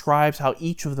 And he describes how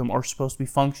each of them are supposed to be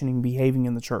functioning and behaving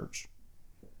in the church.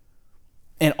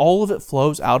 And all of it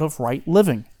flows out of right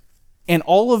living. And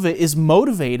all of it is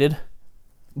motivated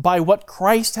by what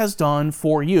Christ has done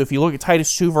for you. If you look at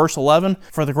Titus 2, verse 11,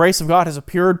 "For the grace of God has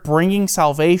appeared, bringing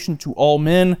salvation to all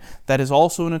men." That is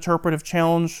also an interpretive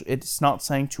challenge. It's not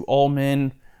saying to all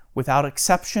men without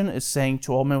exception. It's saying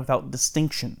to all men without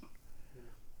distinction.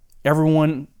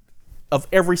 Everyone of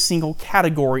every single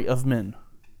category of men.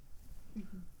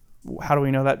 How do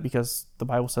we know that? Because the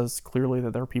Bible says clearly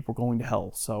that there are people going to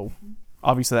hell. So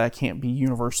obviously that can't be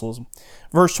universalism.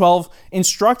 Verse 12,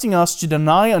 "Instructing us to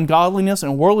deny ungodliness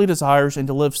and worldly desires and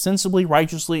to live sensibly,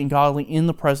 righteously, and godly in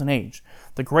the present age.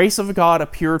 The grace of God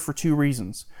appeared for 2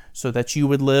 reasons. So that you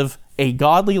would live a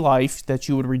godly life, that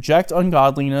you would reject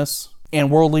ungodliness and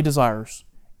worldly desires,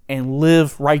 and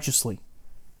live righteously."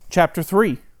 Chapter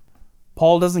 3.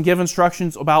 Paul doesn't give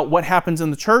instructions about what happens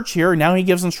in the church here. Now he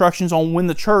gives instructions on when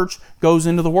the church goes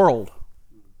into the world.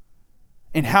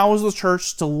 And how is the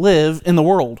church to live in the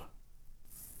world?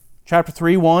 Chapter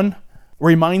 3, 1,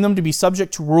 "Remind them to be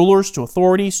subject to rulers, to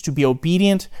authorities, to be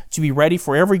obedient, to be ready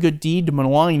for every good deed, to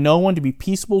malign no one, to be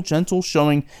peaceable, gentle,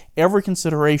 showing every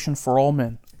consideration for all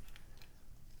men."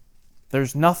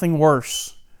 There's nothing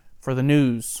worse for the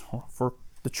news, for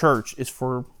the church, is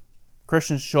for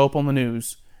Christians to show up on the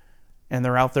news and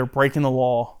they're out there breaking the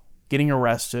law, getting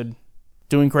arrested,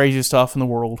 doing crazy stuff in the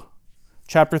world.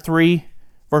 Chapter 3,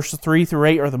 verses 3 through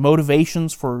 8 are the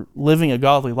motivations for living a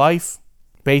godly life.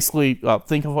 Basically,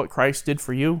 think of what Christ did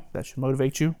for you. That should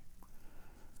motivate you.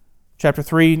 Chapter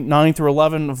 3, 9 through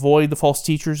 11, avoid the false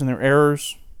teachers and their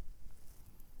errors.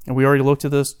 And we already looked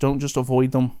at this. Don't just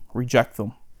avoid them, reject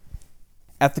them.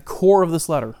 At the core of this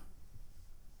letter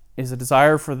is a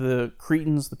desire for the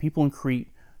Cretans, the people in Crete,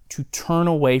 to turn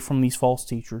away from these false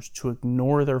teachers, to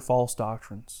ignore their false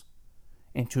doctrines,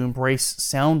 and to embrace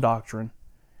sound doctrine,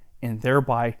 and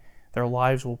thereby their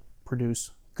lives will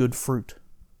produce good fruit.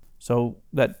 So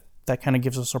that kind of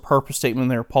gives us a purpose statement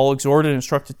there. Paul exhorted and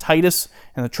instructed Titus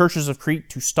and the churches of Crete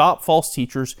to stop false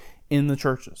teachers in the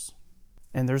churches.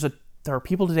 And there are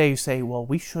people today who say, well,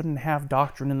 we shouldn't have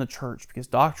doctrine in the church because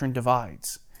doctrine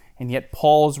divides. And yet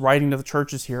Paul is writing to the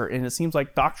churches here, and it seems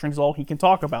like doctrine is all he can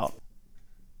talk about.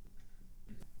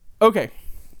 Okay,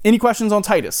 any questions on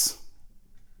Titus?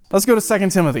 Let's go to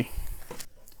 2 Timothy.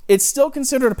 It's still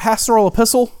considered a pastoral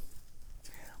epistle,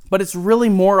 but it's really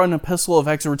more an epistle of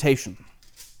exhortation.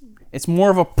 It's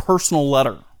more of a personal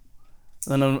letter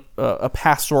than a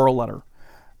pastoral letter.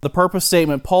 The purpose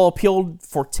statement, Paul appealed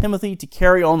for Timothy to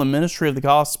carry on the ministry of the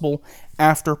gospel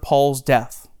after Paul's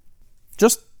death.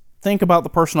 Just think about the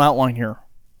personal outline here.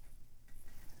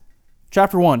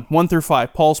 Chapter 1, 1 through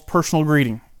 5, Paul's personal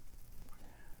greeting.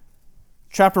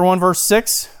 Chapter 1, verse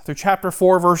 6 through chapter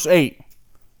 4, verse 8,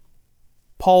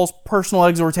 Paul's personal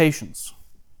exhortations.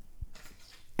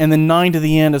 And then 9 to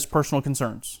the end is personal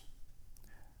concerns.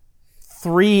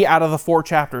 3 out of the 4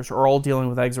 chapters are all dealing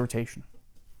with exhortation.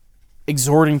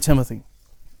 Exhorting Timothy.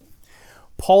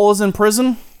 Paul is in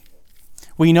prison.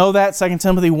 We know that, 2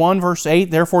 Timothy 1, verse 8,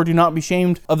 "Therefore do not be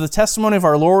ashamed of the testimony of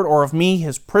our Lord or of me,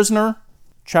 his prisoner."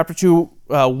 Chapter 2,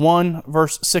 1,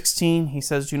 verse 16, he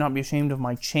says, "Do not be ashamed of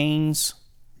my chains."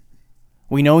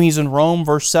 We know he's in Rome.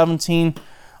 Verse 17,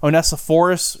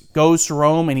 Onesiphorus goes to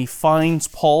Rome and he finds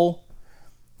Paul.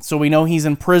 So we know he's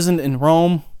imprisoned in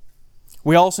Rome.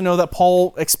 We also know that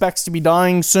Paul expects to be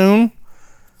dying soon.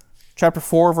 Chapter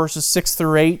 4, verses 6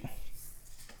 through 8.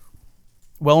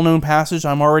 Well-known passage,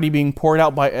 "I'm already being poured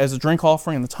out as a drink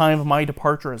offering, and the time of my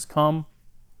departure has come.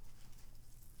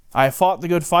 I have fought the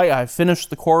good fight, I have finished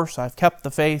the course, I have kept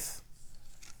the faith."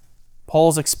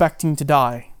 Paul's expecting to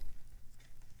die.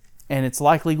 And it's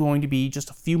likely going to be just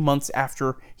a few months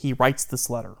after he writes this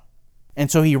letter.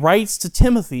 And so he writes to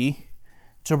Timothy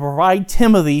to provide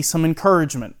Timothy some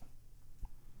encouragement.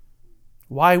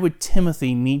 Why would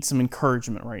Timothy need some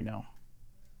encouragement right now?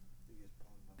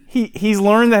 He's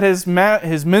learned that his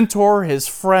mentor, his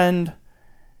friend,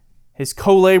 his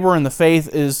co-laborer in the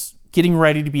faith is getting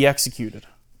ready to be executed.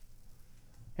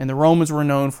 And the Romans were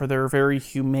known for their very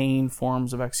humane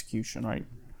forms of execution, right?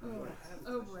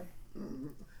 Oh boy.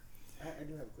 I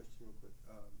do have a question real quick.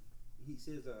 He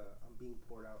says, I'm being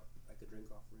poured out like a drink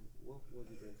offering. What was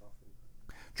the drink offering?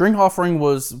 Drink offering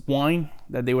was wine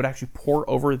that they would actually pour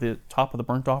over the top of the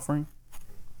burnt offering,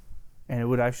 and it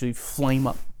would actually flame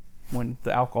up when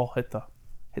the alcohol hit the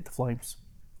flames.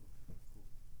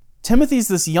 Timothy's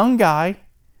this young guy.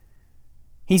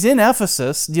 He's in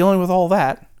Ephesus dealing with all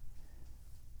that.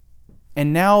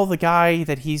 And now the guy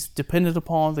that he's depended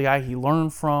upon, the guy he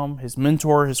learned from, his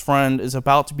mentor, his friend, is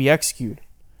about to be executed.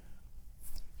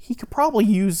 He could probably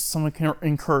use some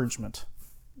encouragement.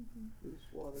 That's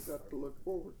what I got to look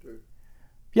forward to.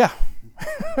 Yeah.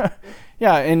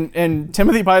 Yeah, and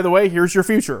Timothy, by the way, here's your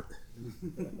future.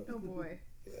 Oh boy.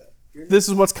 This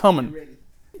is what's coming.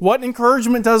 What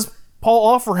encouragement does Paul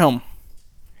offer him?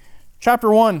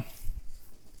 Chapter 1,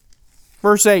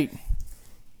 verse 8.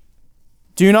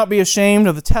 Do not be ashamed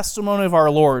of the testimony of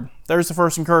our Lord. There's the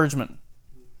first encouragement.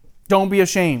 Don't be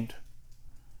ashamed.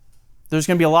 There's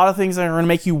going to be a lot of things that are going to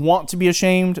make you want to be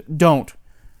ashamed. Don't.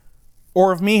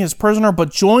 Or of me, his prisoner,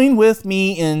 but join with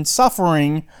me in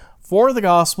suffering for the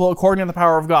gospel according to the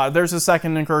power of God. There's the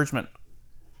second encouragement.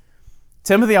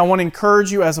 Timothy, I want to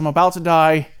encourage you as I'm about to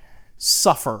die,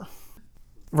 suffer.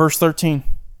 Verse 13.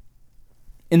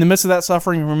 In the midst of that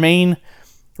suffering,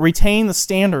 retain the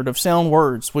standard of sound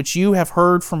words, which you have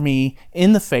heard from me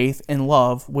in the faith and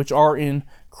love which are in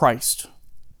Christ.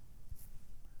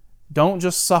 Don't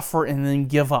just suffer and then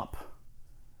give up.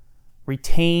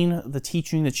 Retain the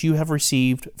teaching that you have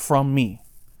received from me.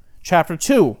 Chapter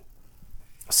 2.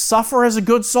 Suffer as a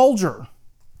good soldier.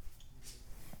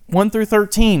 1 through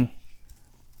 13.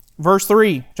 Verse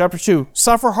 3, chapter 2.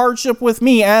 Suffer hardship with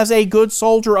me as a good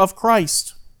soldier of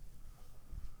Christ.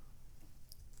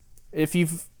 If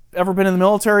you've ever been in the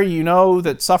military, you know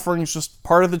that suffering is just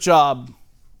part of the job.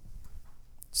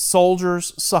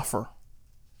 Soldiers suffer.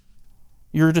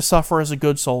 You're to suffer as a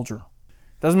good soldier.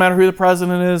 Doesn't matter who the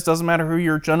president is, doesn't matter who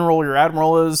your general or your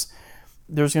admiral is,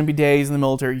 there's going to be days in the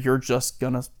military you're just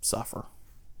going to suffer.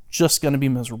 Just going to be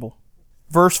miserable.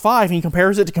 Verse 5, he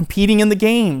compares it to competing in the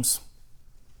games.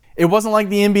 It wasn't like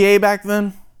the NBA back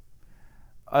then.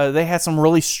 They had some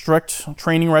really strict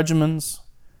training regimens,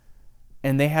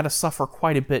 and they had to suffer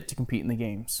quite a bit to compete in the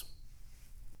games.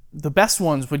 The best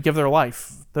ones would give their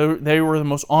life. They were the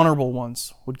most honorable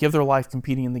ones, would give their life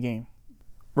competing in the game.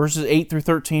 Verses 8 through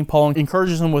 13, Paul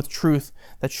encourages him with truth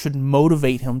that should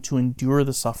motivate him to endure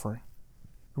the suffering.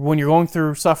 When you're going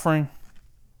through suffering,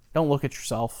 don't look at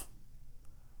yourself.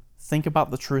 Think about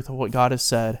the truth of what God has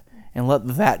said, and let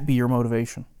that be your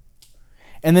motivation.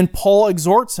 And then Paul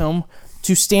exhorts him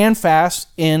to stand fast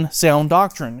in sound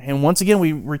doctrine. And once again,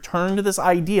 we return to this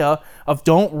idea of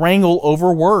don't wrangle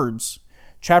over words.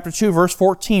 Chapter 2, verse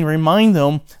 14, remind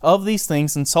them of these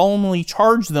things and solemnly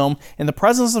charge them in the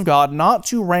presence of God not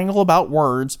to wrangle about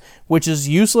words, which is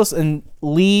useless and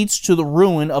leads to the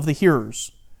ruin of the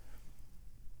hearers.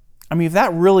 I mean, if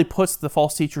that really puts the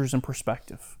false teachers in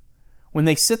perspective. When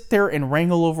they sit there and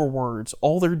wrangle over words,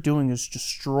 all they're doing is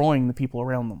destroying the people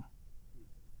around them.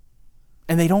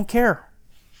 And they don't care.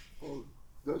 Well,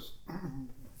 this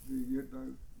it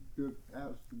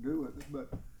has to do with it, but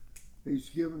he's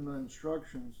given the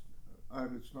instructions,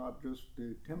 and it's not just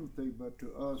to Timothy, but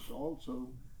to us also,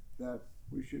 that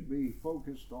we should be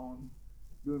focused on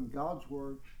doing God's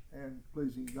work and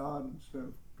pleasing God instead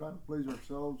of trying to please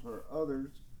ourselves or others.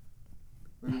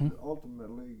 Because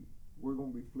ultimately, we're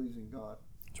going to be pleasing God.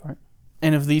 That's right.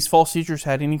 And if these false teachers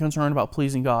had any concern about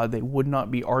pleasing God, they would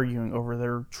not be arguing over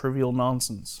their trivial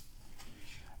nonsense.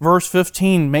 Verse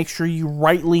 15, make sure you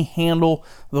rightly handle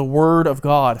the word of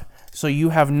God, so you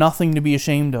have nothing to be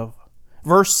ashamed of.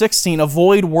 Verse 16,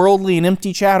 avoid worldly and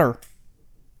empty chatter,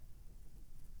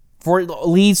 for it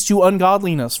leads to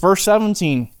ungodliness. Verse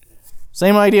 17,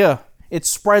 same idea. It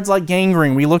spreads like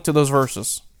gangrene. We looked at those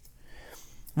verses.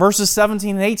 Verses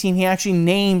 17 and 18, he actually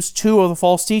names two of the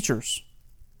false teachers.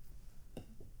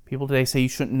 People today say you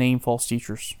shouldn't name false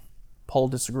teachers. Paul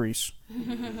disagrees.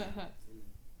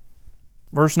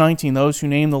 Verse 19, those who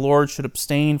name the Lord should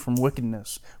abstain from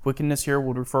wickedness. Wickedness here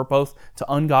would refer both to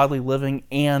ungodly living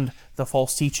and the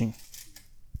false teaching.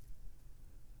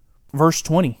 Verse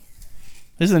 20,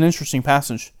 this is an interesting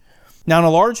passage. Now in a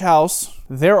large house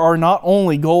there are not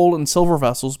only gold and silver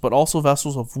vessels, but also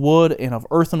vessels of wood and of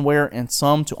earthenware, and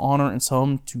some to honor and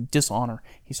some to dishonor.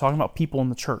 He's talking about people in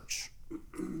the church.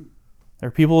 There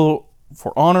are people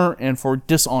for honor and for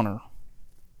dishonor.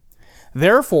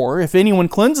 Therefore, if anyone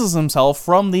cleanses himself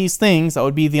from these things, that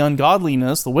would be the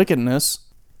ungodliness, the wickedness,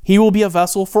 he will be a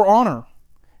vessel for honor,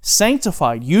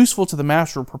 sanctified, useful to the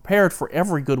master, prepared for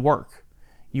every good work.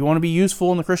 You want to be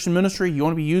useful in the Christian ministry? You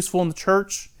want to be useful in the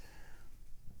church?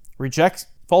 Reject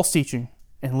false teaching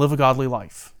and live a godly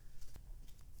life.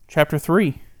 Chapter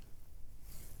 3.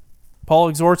 Paul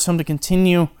exhorts him to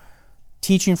continue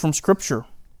teaching from Scripture,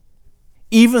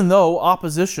 even though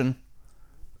opposition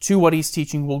to what he's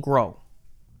teaching will grow.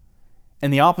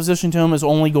 And the opposition to him is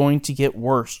only going to get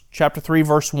worse. Chapter 3,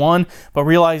 verse 1, but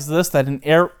realize this, that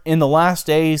in the last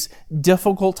days,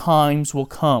 difficult times will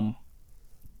come.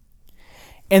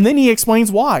 And then he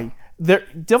explains why.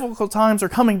 Difficult times are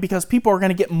coming because people are going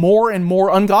to get more and more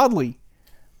ungodly.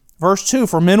 Verse 2,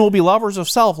 for men will be lovers of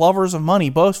self, lovers of money,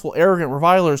 boastful, arrogant,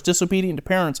 revilers, disobedient to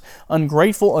parents,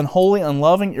 ungrateful, unholy,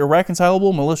 unloving,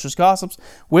 irreconcilable, malicious gossips,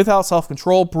 without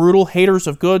self-control, brutal, haters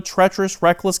of good, treacherous,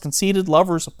 reckless, conceited,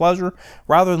 lovers of pleasure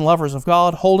rather than lovers of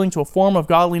God, holding to a form of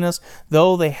godliness,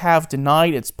 though they have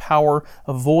denied its power.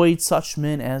 Avoid such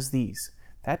men as these.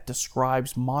 That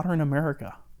describes modern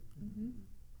America.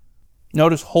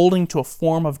 Notice holding to a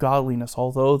form of godliness,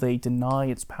 although they deny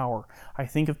its power. I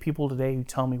think of people today who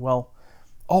tell me, well,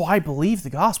 I believe the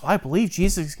gospel. I believe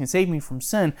Jesus can save me from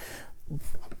sin.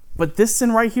 But this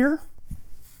sin right here,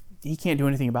 he can't do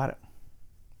anything about it.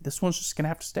 This one's just going to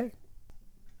have to stay.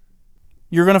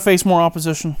 You're going to face more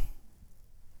opposition.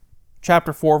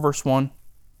 Chapter 4, verse 1.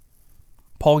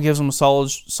 Paul gives them a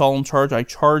solemn charge. I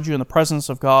charge you in the presence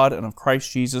of God and of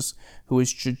Christ Jesus, who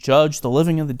is to judge the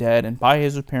living and the dead, and by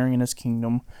his appearing in his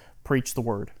kingdom, preach the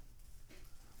word.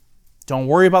 Don't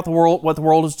worry about the world, what the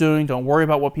world is doing. Don't worry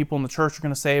about what people in the church are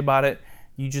going to say about it.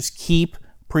 You just keep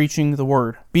preaching the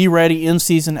word. Be ready in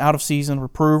season, out of season,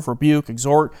 reprove, rebuke,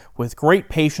 exhort with great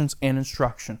patience and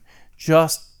instruction.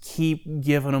 Just keep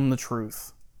giving them the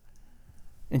truth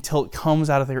until it comes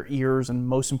out of their ears, and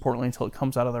most importantly, until it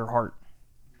comes out of their heart.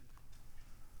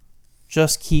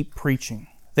 Just keep preaching.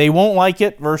 They won't like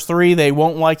it. Verse 3, they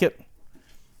won't like it.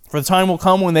 For the time will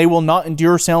come when they will not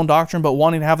endure sound doctrine, but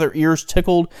wanting to have their ears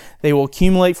tickled, they will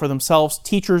accumulate for themselves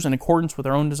teachers in accordance with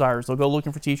their own desires. They'll go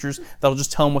looking for teachers that'll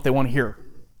just tell them what they want to hear.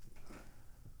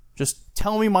 Just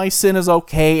tell me my sin is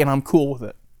okay and I'm cool with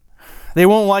it. They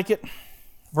won't like it.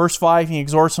 Verse 5, he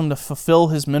exhorts them to fulfill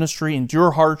his ministry,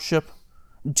 endure hardship,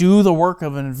 do the work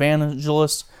of an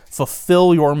evangelist,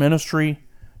 fulfill your ministry,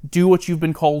 do what you've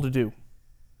been called to do.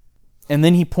 And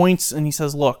then he points and he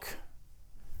says, look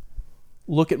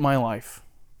at my life.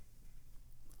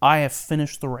 I have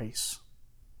finished the race.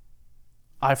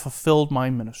 I've fulfilled my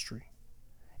ministry.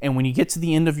 And when you get to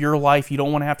the end of your life, you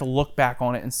don't want to have to look back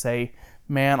on it and say,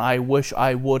 man, I wish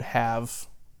I would have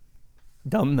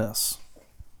done this.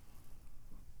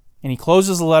 And he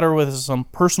closes the letter with some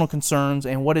personal concerns,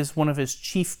 and what is one of his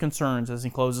chief concerns as he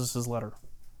closes his letter?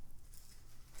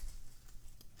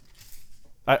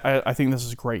 I think this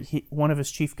is great. One of his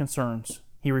chief concerns,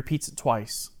 he repeats it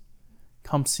twice.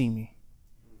 Come see me.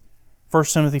 1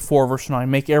 Timothy 4, verse 9,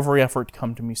 make every effort to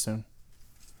come to me soon.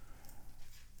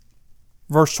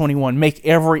 Verse 21, make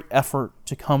every effort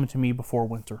to come to me before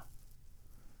winter.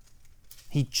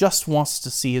 He just wants to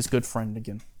see his good friend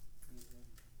again.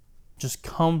 Just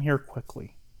come here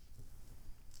quickly.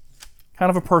 Kind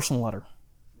of a personal letter.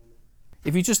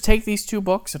 If you just take these two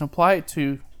books and apply it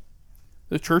to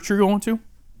the church you're going to,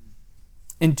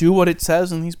 and do what it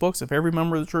says in these books, if every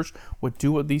member of the church would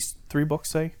do what these three books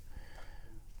say,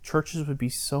 churches would be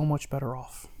so much better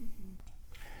off.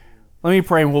 Let me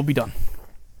pray and we'll be done.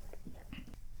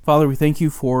 Father, we thank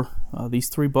you for these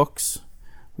three books.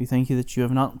 We thank you that you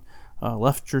have not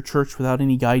left your church without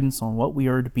any guidance on what we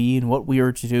are to be and what we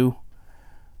are to do.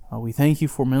 We thank you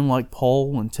for men like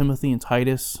Paul and Timothy and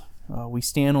Titus. We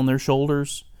stand on their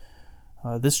shoulders.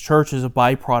 This church is a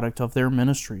byproduct of their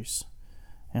ministries.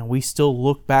 And we still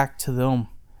look back to them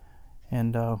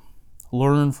and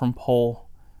learn from Paul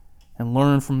and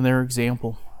learn from their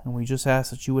example. And we just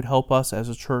ask that you would help us as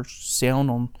a church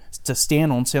to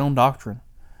stand on sound doctrine,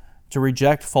 to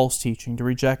reject false teaching, to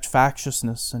reject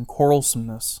factiousness and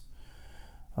quarrelsomeness,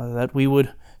 that we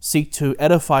would seek to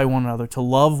edify one another, to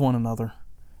love one another.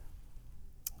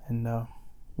 And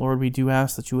Lord, we do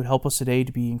ask that you would help us today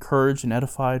to be encouraged and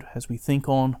edified as we think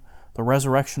on the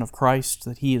resurrection of Christ,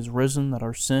 that he is risen, that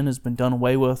our sin has been done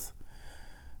away with,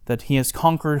 that he has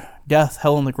conquered death,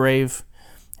 hell, and the grave,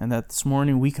 and that this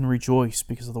morning we can rejoice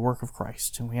because of the work of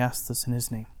Christ. And we ask this in his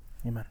name. Amen.